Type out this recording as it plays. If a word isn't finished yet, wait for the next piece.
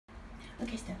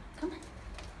Okay, Steph, come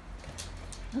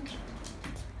on. Okay.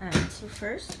 Alright, so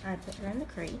first I put her in the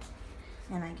crate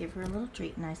and I give her a little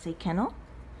treat and I say, Kennel,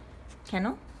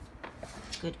 Kennel,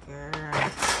 good girl.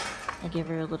 I give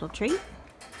her a little treat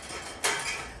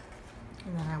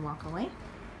and then I walk away.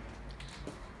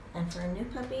 And for a new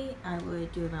puppy, I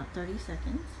would do about 30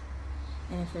 seconds.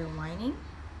 And if they're whining,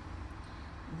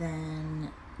 then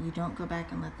you don't go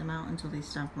back and let them out until they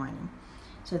stop whining.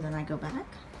 So then I go back,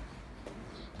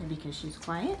 and because she's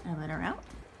quiet, I let her out.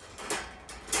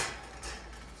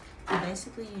 And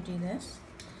basically you do this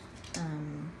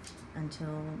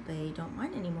until they don't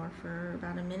whine anymore for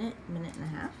about a minute, minute and a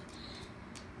half.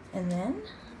 And then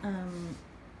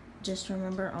just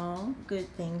remember all good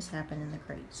things happen in the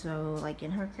crate. So like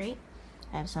in her crate,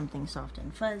 I have something soft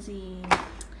and fuzzy.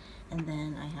 And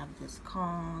then I have this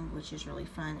Kong, which is really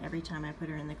fun. Every time I put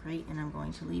her in the crate and I'm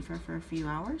going to leave her for a few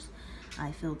hours,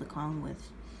 I fill the Kong with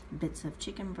bits of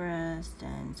chicken breast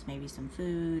and maybe some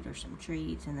food or some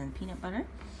treats and then peanut butter.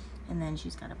 And then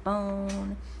she's got a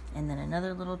bone and then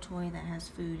another little toy that has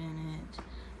food in it.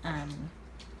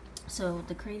 So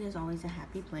the crate is always a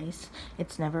happy place.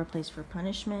 It's never a place for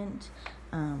punishment.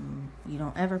 You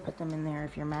don't ever put them in there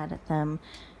if you're mad at them.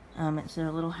 It's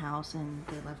their little house and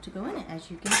they love to go in it.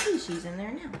 As you can see, she's in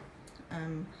there now.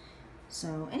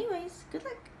 So anyways, good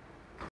luck.